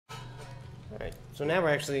Alright, so now we're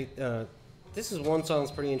actually, this is one song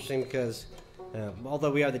that's pretty interesting because,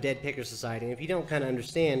 although we are the Dead Picker Society, and if you don't kind of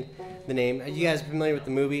understand the name, are you guys familiar with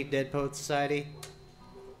the movie Dead Poets Society?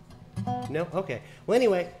 No? Okay. Well,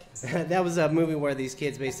 anyway, that was a movie where these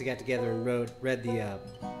kids basically got together and read the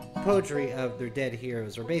poetry of their dead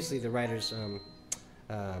heroes, or basically the writers,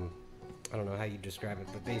 I don't know how you describe it,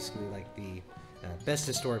 but basically like the best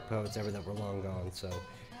historic poets ever that were long gone. So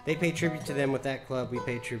they pay tribute to them with that club. We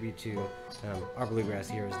pay tribute to our bluegrass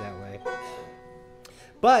heroes that way.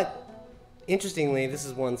 But interestingly, this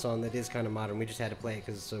is one song that is kind of modern. We just had to play it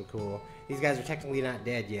because it's so cool. These guys are technically not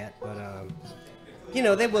dead yet, but you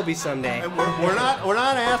know, they will be someday. And we're not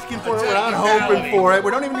asking for it. We're not hoping for it. We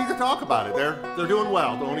don't even need to talk about it. They're doing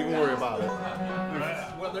well. Don't even worry about it.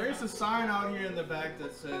 Well, there is a sign out here in the back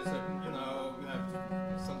that says, you know, you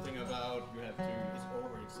have something about it's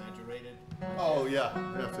over exaggerated. Oh yeah,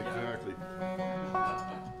 yes, exactly.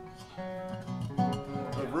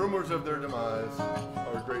 The rumors of their demise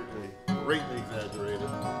are greatly exaggerated.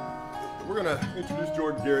 We're gonna introduce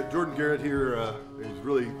Jordan Garrett. Jordan Garrett here is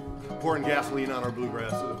really pouring gasoline on our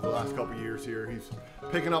bluegrass the last couple years here. He's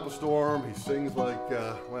picking up a storm. He sings like,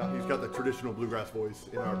 well, he's got the traditional bluegrass voice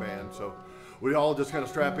in our band. So we all just kind of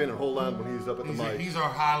strap in and hold on when he's up at the mic. He's our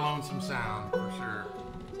high lonesome sound for sure.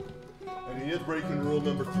 And he is breaking rule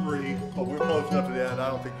number 3, but we're close enough to that. I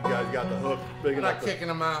don't think you guys got the hook big enough. We're not kicking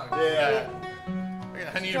him out. Yeah.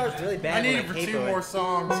 I need really bad I need it for 2 more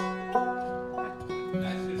songs.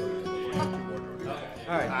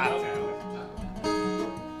 Alright.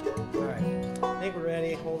 Alright. I think we're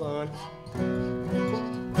ready. Hold on.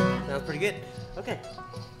 Sounds pretty good. Okay.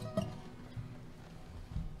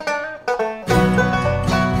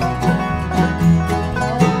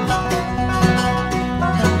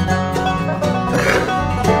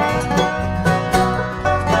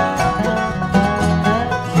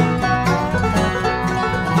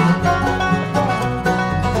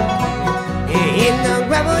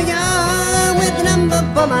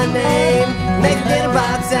 For my name, make a little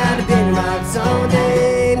box out of big rocks all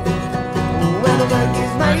day. Well, the work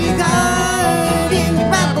is mighty hard in the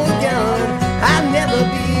Bible yard. I'll never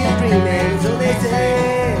be a free man, so they say.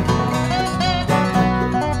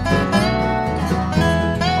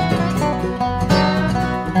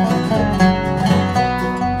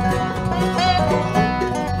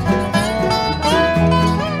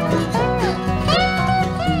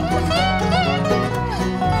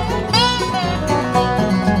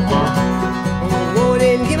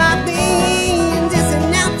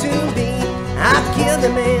 The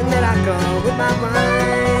man that I call with my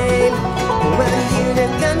mind. Well, you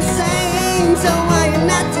done sing, so I am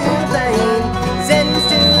not to blame. Sentence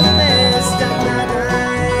to the best of my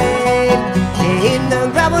time. In the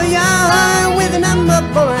gravel yard with a number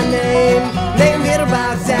for my name. Make a little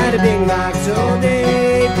box out of big rocks all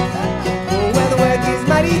day. Well, the work is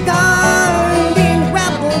mighty hard in the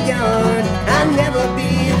gravel yard. I'll never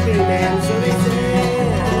be a free man, so they say.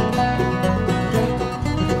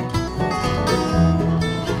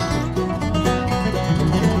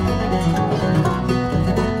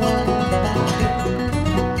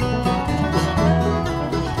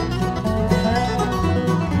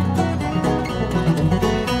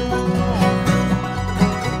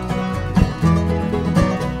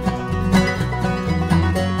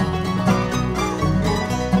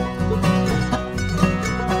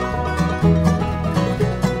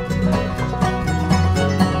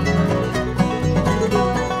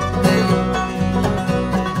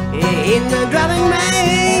 In the driving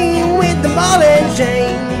rain with the ball and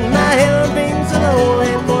chain, my hair rings a low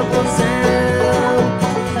and mournful sound.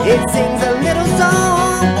 It sings a little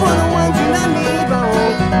song for the ones who love me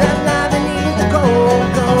wrong, that lie beneath the cold,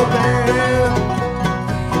 cold ground.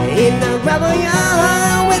 In the gravel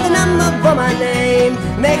yard with a number for my name,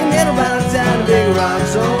 make a little box out of big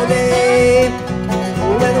rocks all day.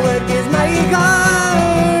 Where the work is mighty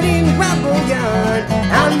hard in the gravel yard,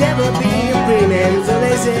 I'll never be a free man, so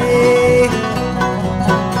they say.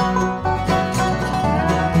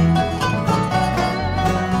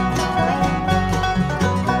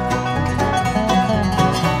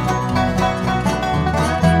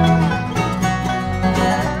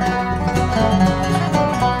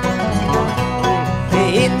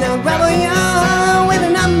 In the gravel yard with a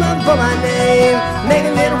number for my name,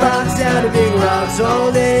 making little rocks out of big rocks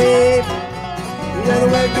all day. Where the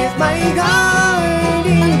work is mighty hard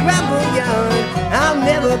in the gravel yard, I'll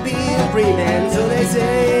never be a free man, so they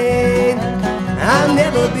say. I'll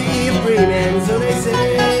never be a free man, so they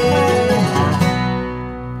say.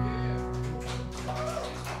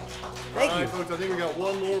 Thank you. All right, folks, I think we got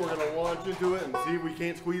one more. We're going to launch into it and see if we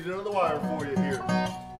can't squeeze it under the wire for you here.